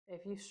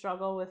If you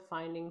struggle with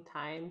finding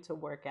time to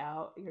work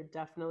out, you're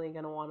definitely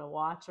going to want to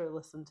watch or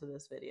listen to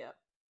this video.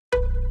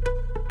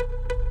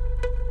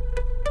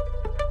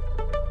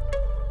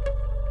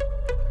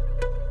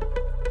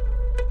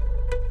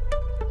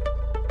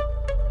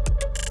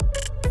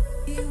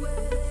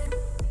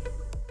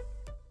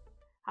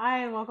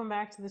 Hi, and welcome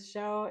back to the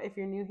show. If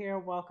you're new here,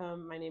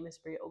 welcome. My name is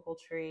Bree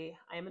Ogletree.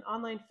 I am an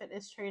online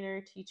fitness trainer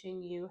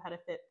teaching you how to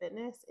fit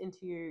fitness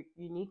into your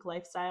unique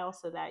lifestyle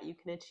so that you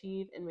can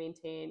achieve and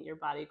maintain your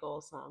body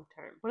goals long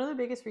term. One of the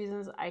biggest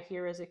reasons I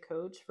hear as a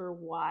coach for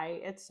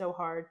why it's so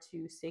hard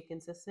to stay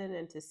consistent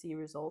and to see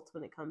results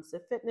when it comes to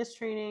fitness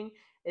training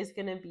is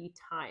going to be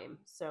time.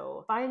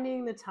 So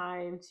finding the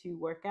time to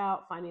work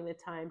out, finding the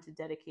time to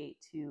dedicate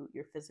to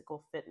your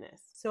physical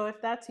fitness. So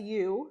if that's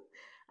you,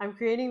 I'm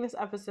creating this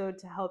episode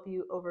to help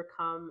you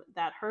overcome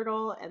that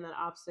hurdle and that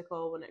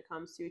obstacle when it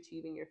comes to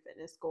achieving your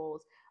fitness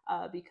goals,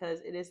 because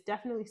it is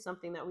definitely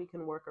something that we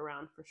can work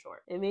around for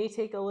sure. It may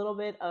take a little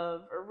bit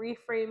of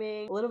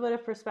reframing, a little bit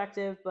of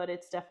perspective, but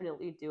it's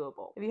definitely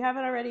doable. If you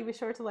haven't already, be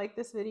sure to like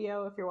this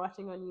video if you're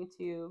watching on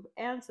YouTube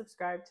and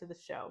subscribe to the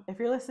show. If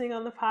you're listening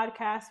on the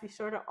podcast, be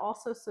sure to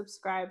also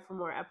subscribe for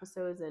more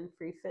episodes and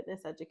free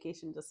fitness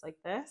education just like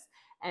this.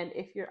 And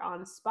if you're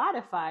on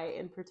Spotify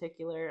in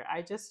particular,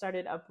 I just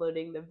started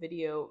uploading the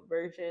video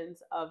versions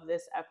of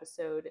this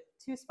episode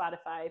to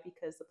Spotify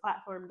because the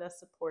platform does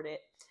support it.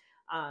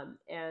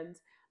 And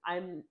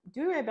I'm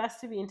doing my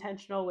best to be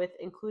intentional with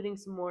including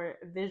some more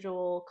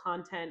visual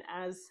content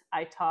as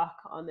I talk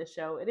on the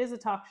show. It is a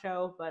talk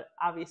show, but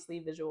obviously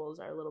visuals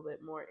are a little bit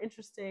more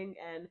interesting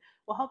and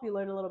will help you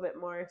learn a little bit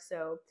more.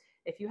 So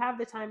if you have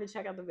the time to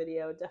check out the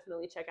video,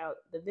 definitely check out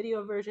the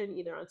video version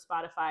either on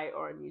Spotify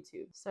or on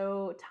YouTube.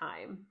 So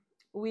time.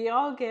 We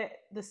all get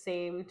the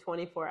same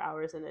 24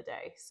 hours in a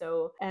day.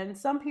 And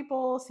some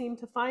people seem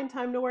to find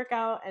time to work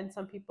out, and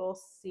some people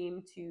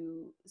seem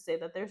to say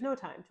that there's no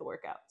time to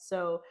work out.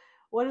 So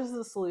what is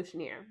the solution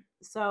here?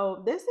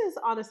 So this is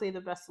honestly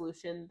the best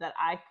solution that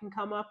I can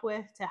come up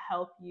with to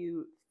help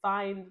you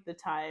find the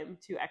time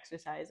to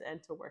exercise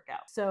and to work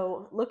out.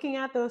 So looking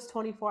at those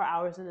 24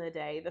 hours in a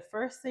day, the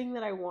first thing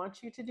that I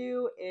want you to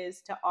do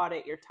is to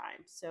audit your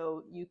time.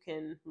 So you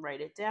can write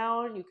it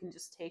down, you can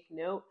just take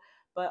note,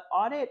 but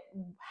audit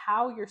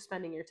how you're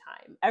spending your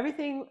time.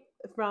 Everything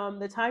from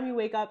the time you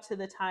wake up to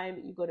the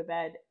time you go to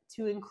bed,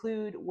 to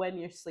include when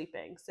you're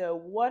sleeping. So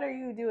what are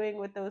you doing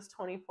with those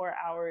 24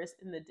 hours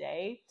in the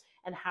day,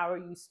 and how are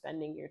you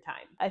spending your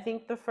time? I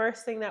think the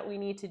first thing that we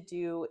need to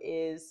do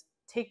is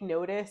take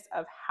notice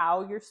of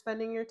how you're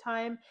spending your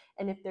time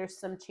and if there's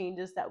some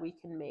changes that we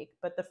can make.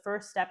 But the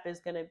first step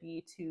is going to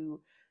be to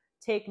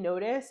take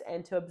notice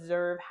and to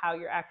observe how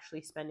you're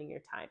actually spending your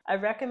time. I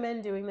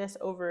recommend doing this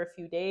over a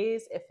few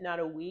days, if not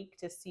a week,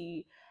 to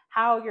see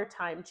how your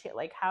time,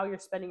 how you're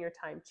spending your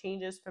time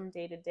changes from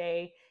day to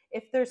day.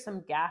 If there's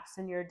some gaps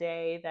in your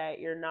day that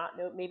you're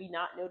maybe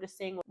not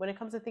noticing when it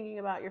comes to thinking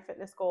about your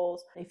fitness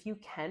goals, if you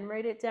can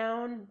write it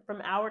down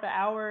from hour to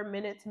hour,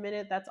 minute to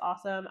minute, that's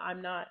awesome.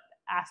 I'm not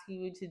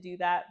asking you to do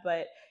that,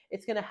 but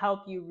it's going to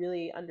help you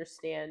really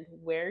understand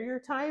where your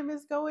time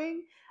is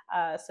going,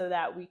 so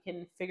that we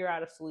can figure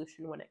out a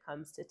solution when it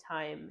comes to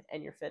time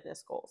and your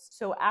fitness goals.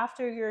 So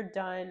after you're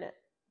done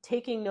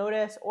taking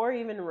notice or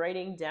even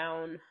writing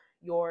down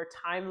your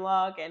time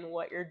log and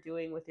what you're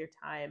doing with your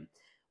time,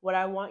 what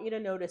I want you to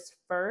notice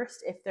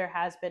first, if there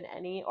has been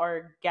any,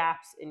 are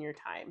gaps in your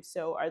time.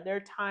 So are there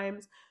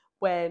times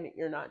when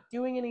you're not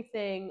doing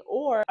anything,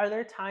 or are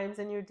there times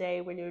in your day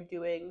when you're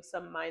doing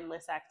some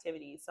mindless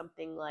activities,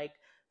 something like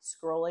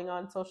scrolling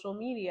on social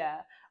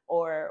media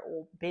or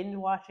binge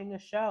watching a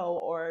show,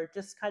 or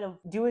just kind of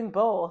doing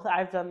both?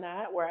 I've done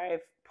that where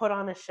I've put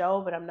on a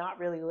show but I'm not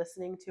really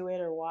listening to it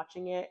or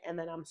watching it, and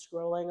then I'm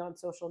scrolling on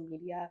social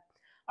media.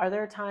 Are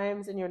there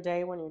times in your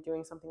day when you're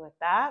doing something like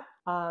that?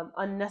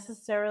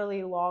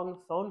 Unnecessarily long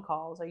phone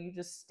calls. Are you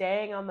just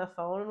staying on the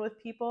phone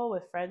with people,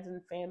 with friends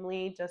and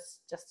family, just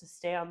to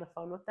stay on the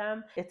phone with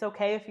them? It's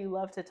okay if you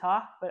love to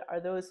talk, but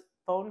are those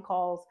phone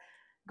calls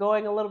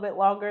going a little bit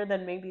longer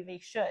than maybe they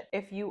should?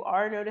 If you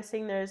are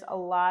noticing there's a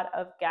lot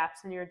of gaps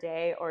in your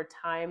day or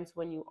times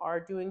when you are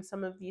doing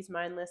some of these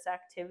mindless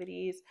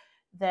activities,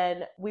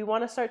 then we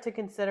want to start to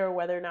consider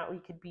whether or not we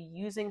could be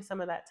using some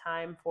of that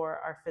time for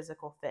our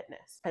physical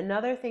fitness.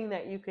 Another thing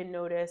that you can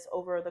notice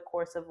over the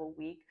course of a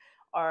week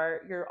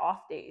are your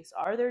off days.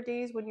 Are there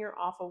days when you're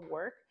off of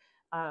work,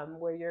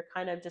 where you're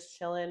kind of just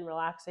chilling,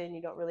 relaxing,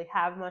 you don't really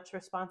have much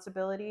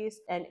responsibilities?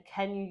 And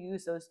can you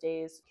use those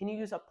days? Can you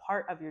use a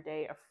part of your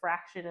day, a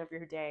fraction of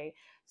your day,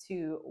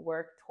 to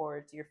work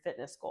towards your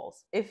fitness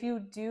goals? If you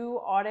do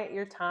audit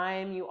your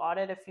time, you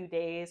audit a few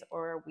days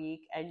or a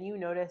week, and you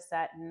notice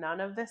that none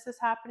of this is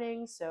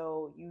happening,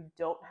 so you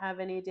don't have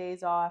any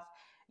days off,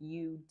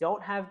 you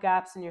don't have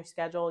gaps in your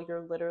schedule,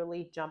 you're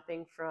literally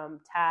jumping from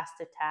task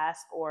to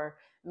task, or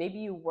maybe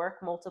you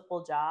work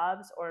multiple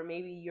jobs, or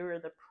maybe you're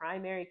the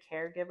primary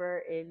caregiver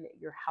in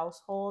your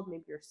household,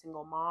 maybe you're a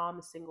single mom,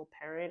 a single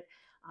parent,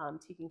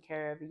 taking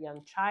care of a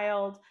young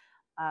child,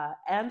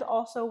 and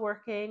also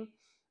working.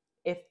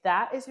 If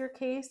that is your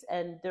case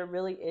and there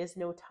really is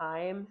no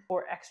time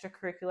for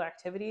extracurricular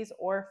activities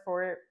or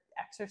for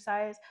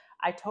exercise,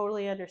 I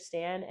totally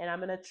understand. And I'm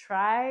going to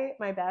try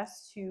my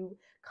best to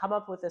come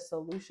up with a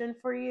solution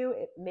for you.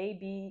 It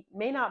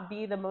may not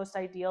be the most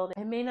ideal.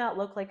 It may not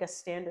look like a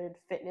standard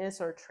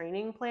fitness or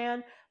training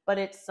plan, but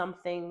it's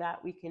something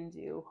that we can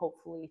do,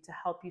 hopefully, to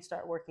help you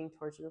start working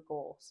towards your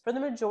goals. For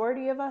the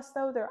majority of us,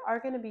 though, there are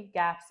going to be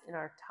gaps in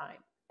our time,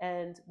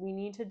 and we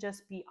need to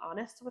just be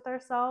honest with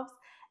ourselves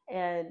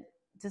and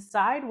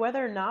decide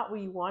whether or not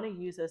we want to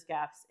use those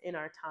gaps in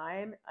our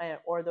time,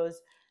 or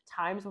those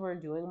times when we're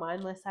doing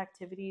mindless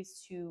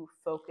activities, to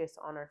focus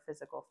on our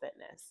physical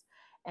fitness.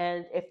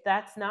 And if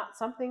that's not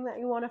something that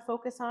you want to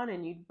focus on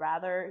and you'd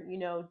rather,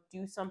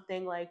 do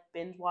something like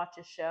binge watch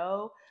a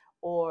show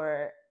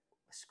or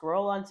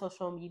scroll on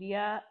social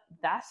media,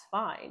 that's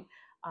fine.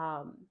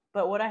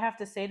 But what I have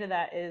to say to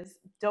that is,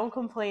 don't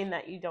complain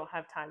that you don't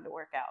have time to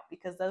work out,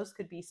 because those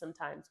could be some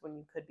times when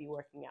you could be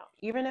working out,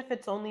 even if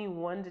it's only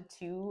 1 to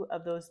 2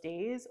 of those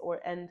days,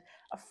 and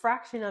a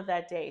fraction of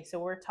that day. So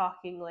we're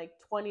talking like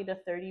 20 to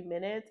 30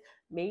 minutes,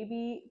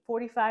 maybe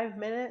 45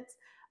 minutes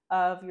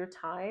of your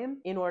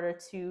time in order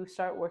to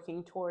start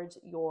working towards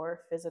your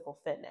physical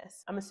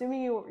fitness. I'm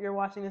assuming you're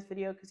watching this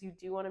video because you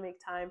do want to make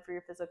time for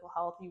your physical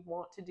health. You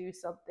want to do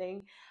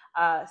something.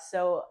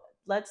 So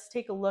let's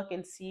take a look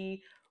and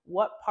see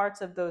what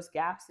parts of those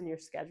gaps in your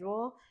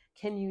schedule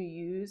can you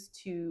use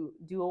to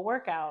do a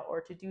workout or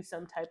to do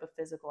some type of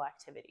physical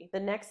activity. The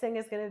next thing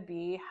is going to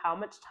be, how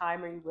much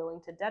time are you willing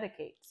to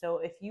dedicate? So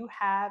if you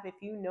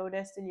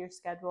noticed in your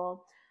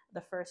schedule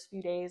the first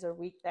few days or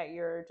week that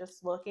you're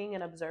just looking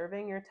and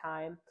observing your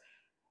time,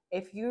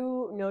 if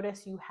you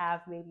notice you have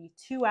maybe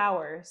 2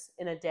 hours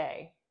in a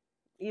day,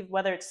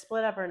 whether it's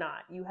split up or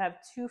not, you have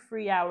 2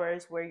 free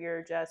hours where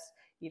you're just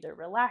either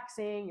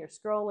relaxing, you're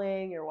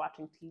scrolling, you're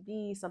watching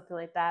TV, something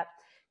like that.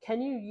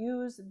 Can you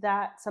use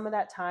some of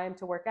that time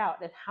to work out?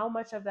 And how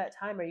much of that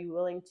time are you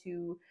willing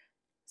to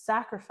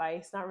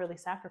sacrifice, not really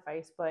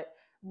sacrifice, but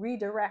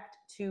redirect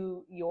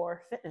to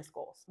your fitness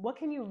goals? What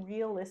can you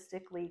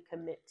realistically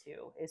commit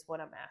to is what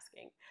I'm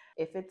asking.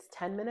 If it's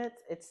 10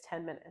 minutes, it's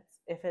 10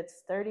 minutes. If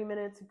it's 30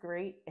 minutes,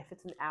 great. If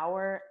it's an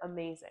hour,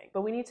 amazing.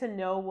 But we need to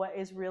know what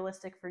is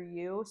realistic for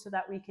you so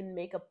that we can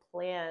make a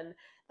plan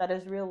that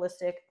is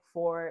realistic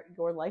for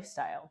your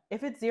lifestyle.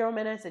 If it's 0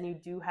 minutes and you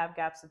do have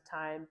gaps of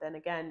time, then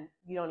again,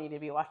 you don't need to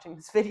be watching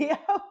this video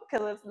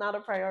because it's not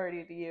a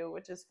priority to you,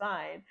 which is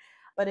fine.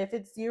 But if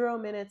it's 0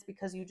 minutes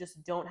because you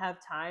just don't have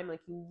time, like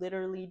you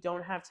literally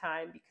don't have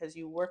time because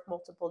you work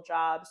multiple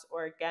jobs,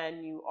 or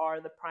again, you are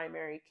the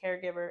primary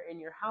caregiver in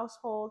your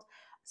household,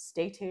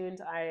 stay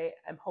tuned. I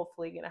am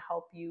hopefully going to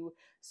help you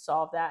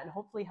solve that and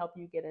hopefully help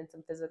you get in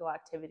some physical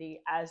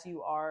activity as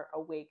you are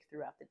awake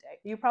throughout the day.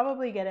 You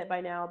probably get it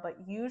by now, but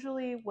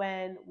usually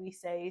when we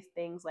say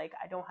things like,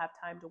 I don't have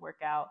time to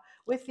work out,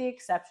 with the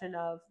exception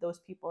of those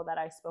people that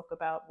I spoke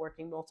about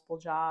working multiple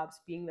jobs,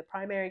 being the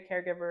primary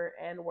caregiver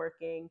and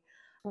working,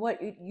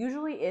 what it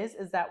usually is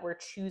that we're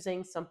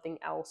choosing something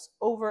else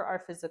over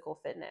our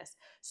physical fitness.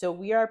 So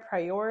we are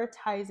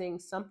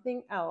prioritizing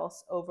something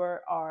else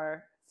over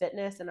our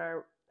fitness and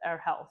our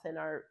health and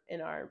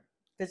our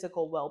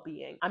physical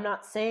well-being. I'm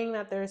not saying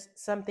that there's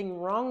something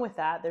wrong with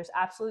that. There's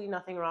absolutely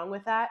nothing wrong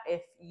with that.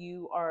 If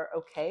you are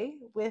okay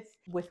with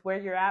where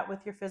you're at with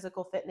your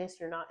physical fitness,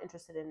 you're not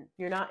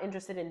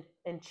interested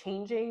in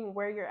changing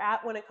where you're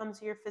at when it comes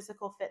to your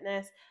physical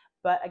fitness.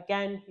 But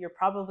again, you're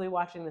probably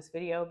watching this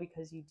video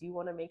because you do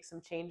want to make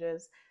some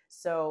changes.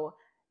 So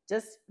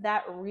just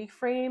that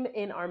reframe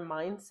in our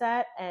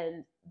mindset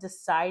and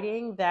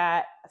deciding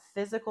that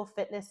physical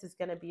fitness is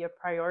going to be a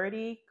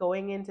priority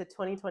going into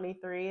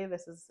 2023.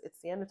 It's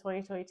the end of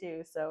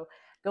 2022. So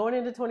going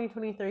into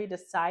 2023,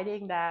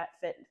 deciding that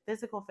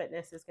physical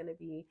fitness is going to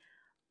be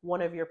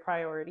one of your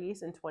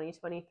priorities in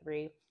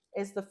 2023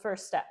 is the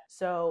first step.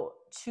 So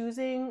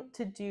choosing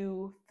to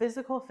do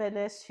physical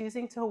fitness,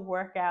 choosing to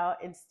work out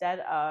instead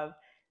of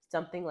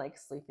something like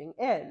sleeping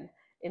in,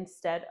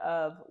 instead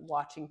of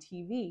watching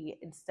TV,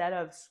 instead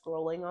of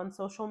scrolling on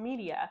social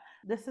media.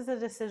 This is a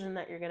decision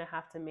that you're going to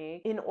have to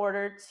make in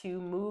order to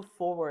move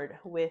forward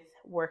with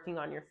working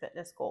on your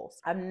fitness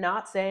goals. I'm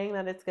not saying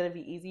that it's going to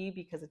be easy,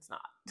 because it's not.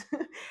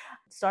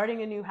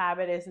 Starting a new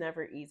habit is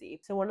never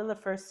easy. So one of the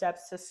first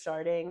steps to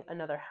starting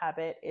another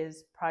habit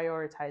is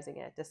prioritizing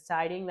it,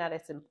 deciding that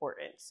it's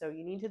important. So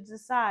you need to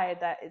decide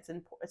that it's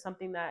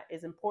something that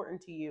is important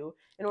to you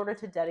in order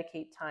to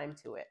dedicate time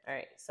to it. All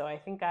right, so I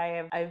think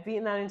I've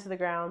beaten that into the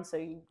ground, so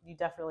you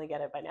definitely get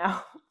it by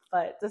now.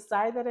 But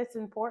decide that it's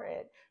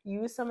important.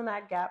 Use some of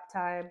that gap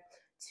time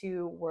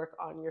to work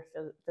on your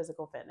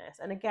physical fitness.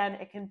 And again,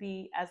 it can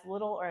be as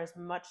little or as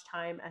much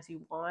time as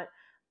you want,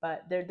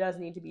 but there does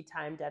need to be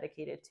time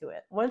dedicated to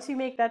it. Once you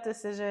make that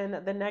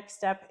decision, the next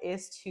step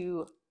is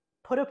to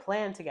put a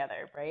plan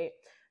together, right?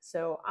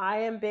 So I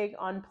am big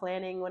on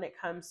planning when it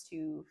comes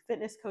to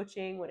fitness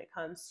coaching, when it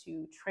comes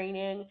to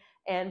training,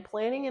 and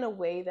planning in a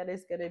way that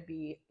is going to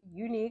be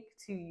unique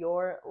to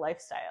your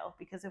lifestyle.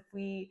 Because if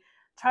we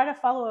try to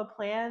follow a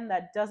plan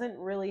that doesn't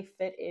really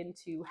fit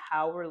into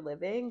how we're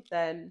living,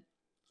 then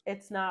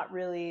it's not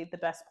really the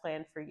best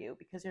plan for you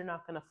because you're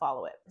not going to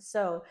follow it.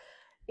 So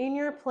in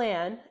your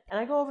plan, and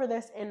I go over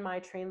this in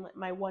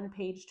my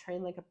one-page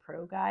Train Like a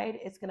Pro guide,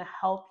 it's going to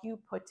help you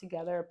put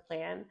together a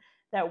plan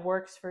that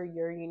works for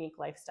your unique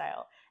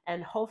lifestyle.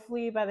 And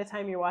hopefully by the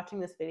time you're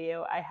watching this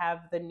video, I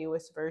have the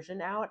newest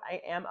version out.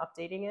 I am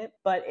updating it,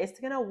 but it's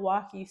going to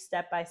walk you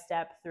step by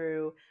step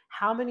through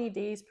how many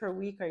days per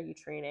week are you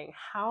training?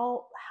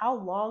 How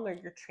long are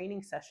your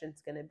training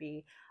sessions going to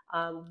be?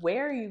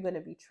 Where are you going to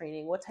be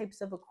training? What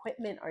types of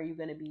equipment are you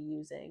going to be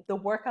using? The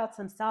workouts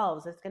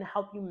themselves, it's going to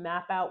help you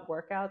map out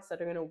workouts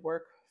that are going to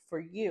work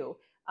for you,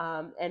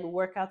 and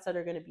workouts that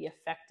are going to be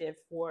effective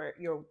for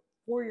your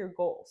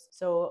goals.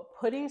 So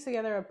putting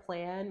together a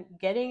plan,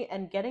 getting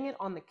it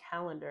on the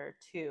calendar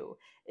too,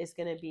 is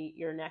going to be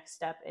your next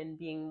step in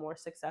being more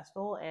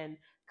successful and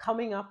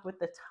coming up with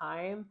the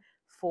time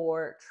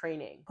for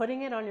training.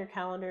 Putting it on your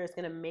calendar is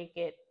going to make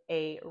it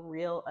a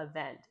real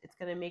event. It's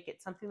going to make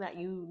it something that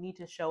you need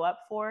to show up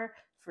for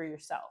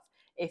yourself.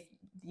 If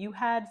you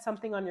had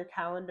something on your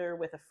calendar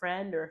with a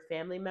friend or a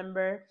family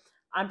member,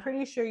 I'm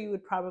pretty sure you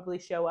would probably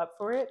show up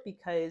for it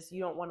because you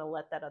don't want to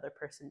let that other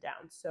person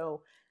down.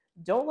 So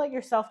don't let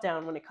yourself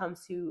down when it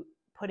comes to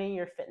putting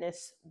your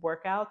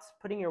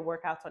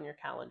workouts on your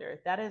calendar.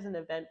 That is an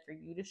event for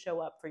you to show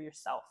up for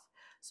yourself.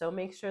 So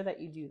make sure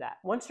that you do that.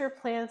 Once your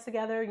plan's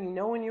together, you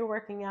know when you're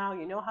working out,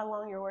 you know how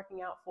long you're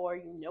working out for,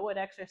 you know what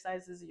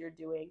exercises you're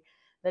doing.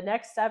 The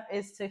next step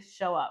is to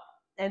show up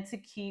and to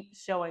keep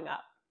showing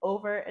up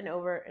over and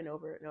over and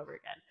over and over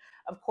again.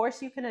 Of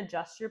course, you can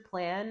adjust your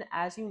plan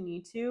as you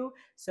need to.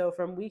 So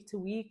from week to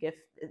week, if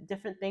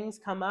different things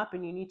come up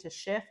and you need to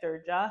shift or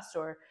adjust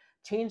or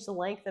change the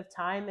length of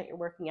time that you're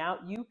working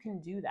out, you can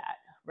do that,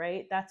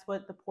 right? That's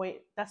the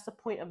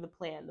point of the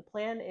plan. The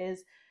plan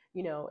is,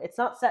 it's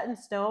not set in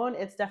stone.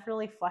 It's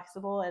definitely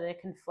flexible, and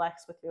it can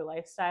flex with your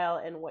lifestyle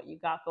and what you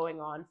got going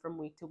on from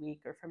week to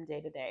week or from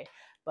day to day.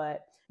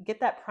 But get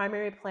that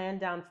primary plan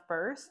down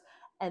first,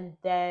 and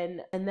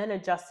then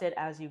adjust it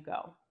as you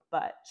go.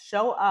 But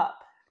show up,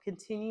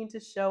 continue to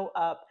show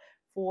up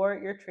for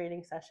your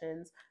training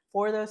sessions,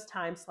 for those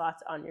time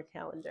slots on your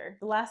calendar.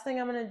 The last thing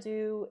I'm going to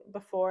do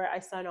before I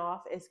sign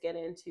off is get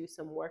into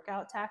some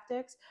workout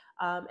tactics.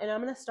 And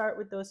I'm going to start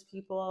with those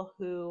people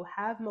who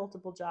have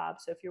multiple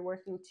jobs. So if you're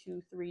working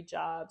 2-3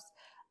 jobs,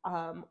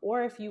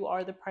 or if you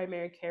are the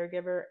primary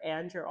caregiver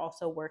and you're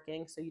also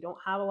working, so you don't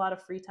have a lot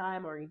of free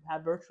time or you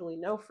have virtually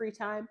no free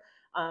time,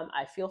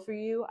 I feel for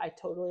you. I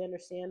totally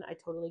understand. I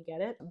totally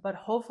get it. But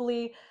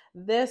hopefully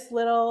this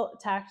little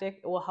tactic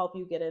will help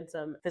you get in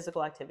some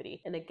physical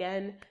activity. And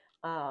again,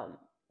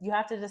 you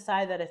have to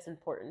decide that it's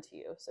important to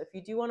you. So if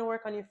you do want to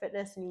work on your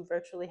fitness and you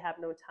virtually have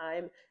no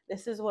time,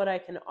 this is what I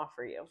can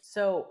offer you.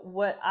 So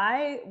what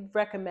I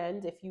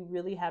recommend if you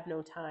really have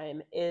no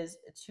time is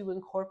to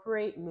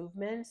incorporate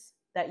movements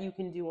that you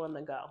can do on the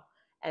go,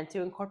 and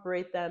to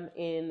incorporate them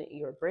in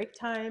your break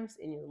times,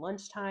 in your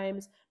lunch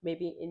times,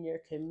 maybe in your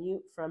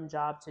commute from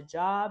job to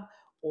job,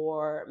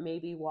 or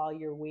maybe while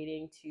you're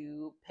waiting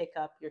to pick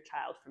up your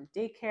child from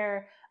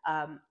daycare.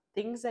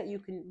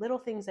 Little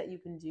things that you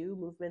can do,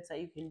 movements that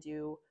you can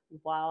do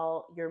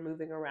while you're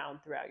moving around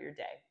throughout your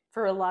day.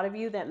 For a lot of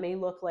you, that may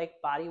look like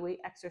body weight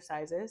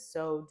exercises.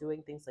 So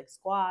doing things like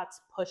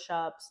squats,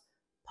 push-ups,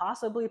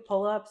 possibly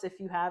pull-ups if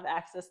you have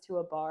access to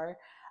a bar,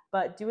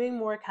 but doing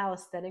more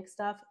calisthenic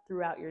stuff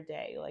throughout your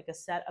day, like a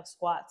set of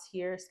squats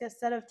here, a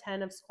set of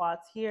 10 of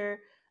squats here,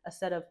 a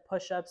set of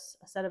push-ups,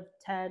 a set of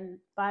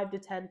 5 to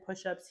 10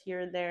 push-ups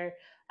here and there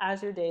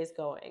as your day is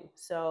going.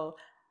 So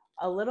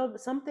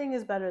something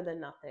is better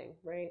than nothing,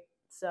 right?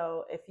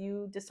 So if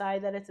you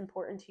decide that it's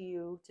important to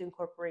you to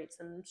incorporate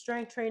some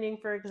strength training,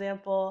 for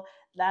example,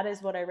 that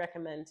is what I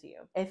recommend to you.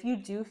 If you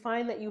do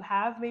find that you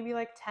have maybe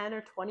like 10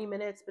 or 20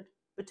 minutes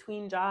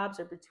between jobs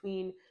or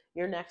between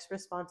your next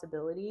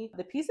responsibility,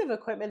 the piece of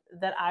equipment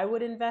that I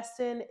would invest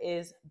in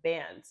is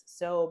bands.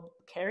 So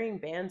carrying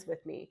bands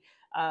with me.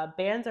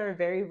 Bands are a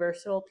very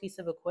versatile piece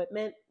of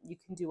equipment. You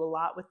can do a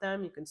lot with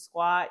them. You can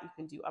squat, you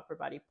can do upper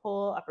body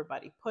pull, upper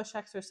body push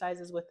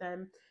exercises with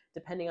them,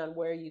 depending on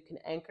where you can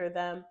anchor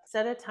them.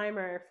 Set a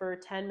timer for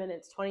 10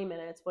 minutes, 20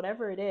 minutes,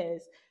 whatever it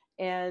is,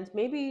 and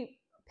maybe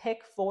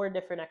pick 4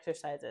 different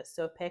exercises.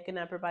 So pick an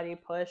upper body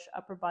push,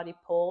 upper body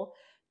pull,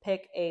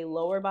 pick a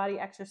lower body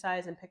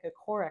exercise, and pick a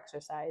core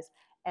exercise,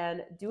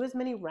 and do as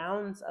many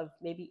rounds of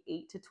maybe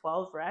 8 to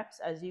 12 reps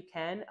as you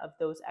can of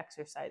those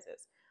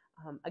exercises.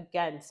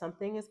 Again,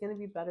 something is going to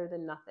be better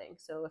than nothing.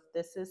 So if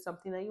this is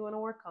something that you want to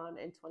work on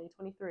in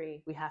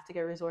 2023, we have to get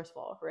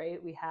resourceful, right?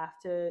 We have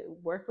to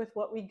work with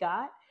what we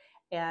got.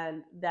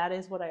 And that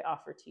is what I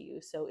offer to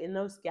you. So in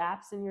those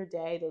gaps in your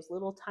day, those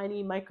little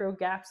tiny micro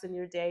gaps in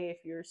your day,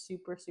 if you're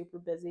super, super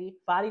busy,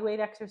 body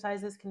weight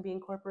exercises can be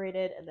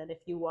incorporated. And then if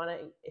you want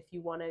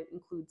to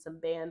include some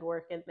band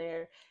work in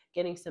there,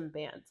 getting some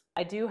bands.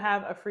 I do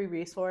have a free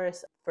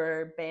resource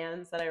for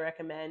bands that I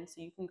recommend,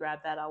 so you can grab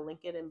that. I'll link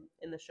it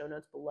in the show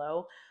notes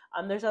below.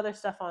 There's other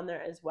stuff on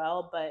there as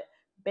well, but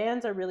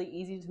Bands are really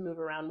easy to move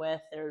around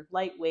with. They're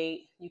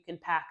lightweight. You can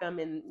pack them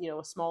in,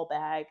 a small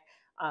bag,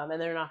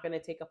 and they're not going to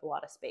take up a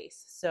lot of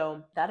space.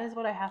 So that is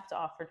what I have to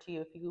offer to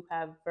you if you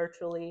have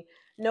virtually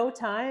no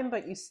time,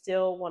 but you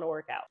still want to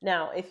work out.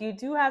 Now, if you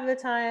do have the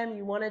time,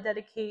 you want to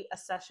dedicate a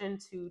session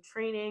to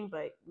training,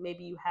 but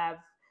maybe you have,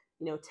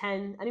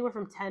 10, anywhere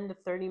from 10 to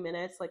 30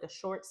 minutes, like a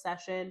short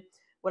session.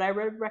 What I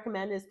would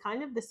recommend is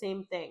kind of the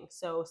same thing.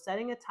 So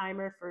setting a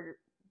timer for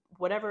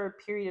whatever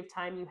period of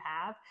time you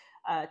have,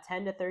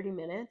 10 to 30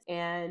 minutes,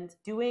 and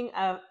doing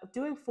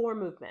 4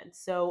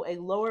 movements. So a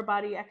lower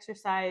body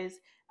exercise,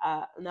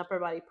 an upper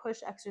body push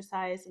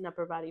exercise, an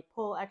upper body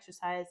pull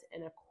exercise,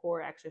 and a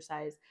core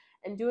exercise,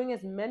 and doing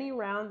as many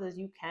rounds as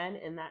you can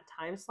in that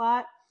time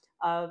slot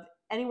of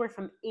anywhere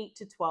from 8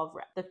 to 12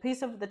 reps.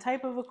 The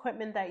type of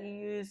equipment that you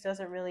use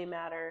doesn't really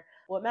matter.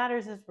 What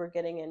matters is we're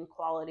getting in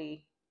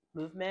quality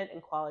movement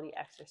and quality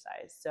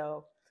exercise.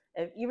 So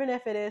even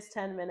if it is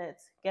 10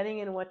 minutes, getting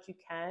in what you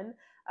can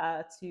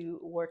to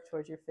work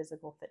towards your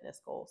physical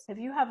fitness goals. If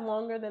you have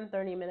longer than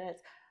 30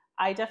 minutes,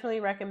 I definitely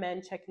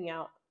recommend checking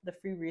out the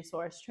free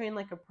resource, Train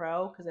Like a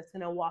Pro, because it's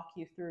going to walk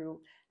you through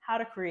how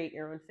to create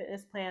your own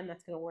fitness plan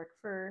that's going to work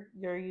for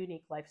your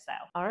unique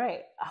lifestyle. All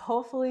right.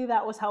 Hopefully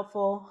that was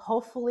helpful.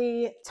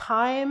 Hopefully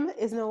time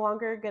is no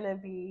longer going to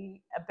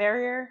be a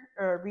barrier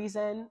or a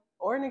reason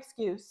or an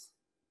excuse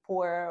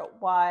for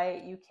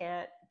why you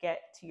can't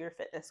get to your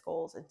fitness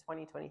goals in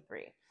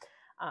 2023.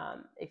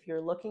 If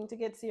you're looking to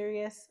get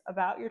serious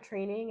about your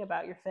training,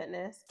 about your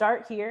fitness,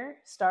 start here.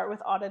 Start with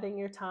auditing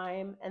your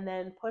time, and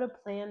then put a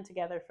plan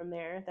together from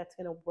there that's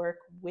going to work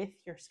with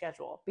your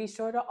schedule. Be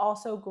sure to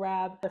also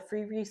grab the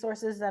free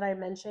resources that I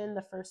mentioned.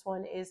 The first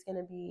one is going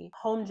to be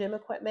home gym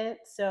equipment.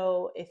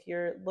 So if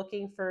you're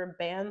looking for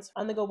bands,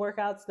 on-the-go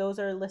workouts, those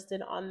are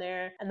listed on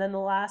there. And then the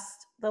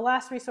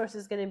last resource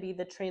is going to be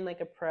the Train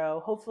Like a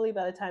Pro. Hopefully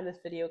by the time this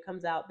video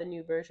comes out, the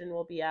new version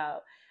will be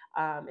out.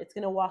 It's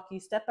going to walk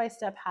you step by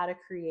step how to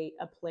create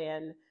a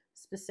plan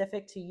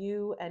specific to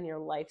you and your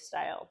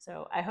lifestyle.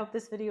 So I hope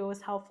this video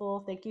was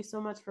helpful. Thank you so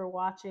much for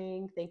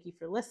watching. Thank you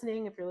for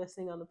listening if you're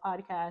listening on the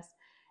podcast.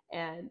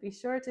 And be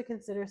sure to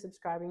consider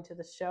subscribing to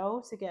the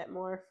show to get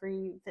more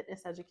free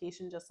fitness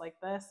education just like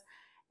this.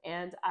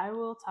 And I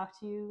will talk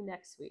to you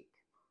next week.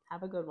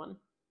 Have a good one.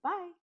 Bye.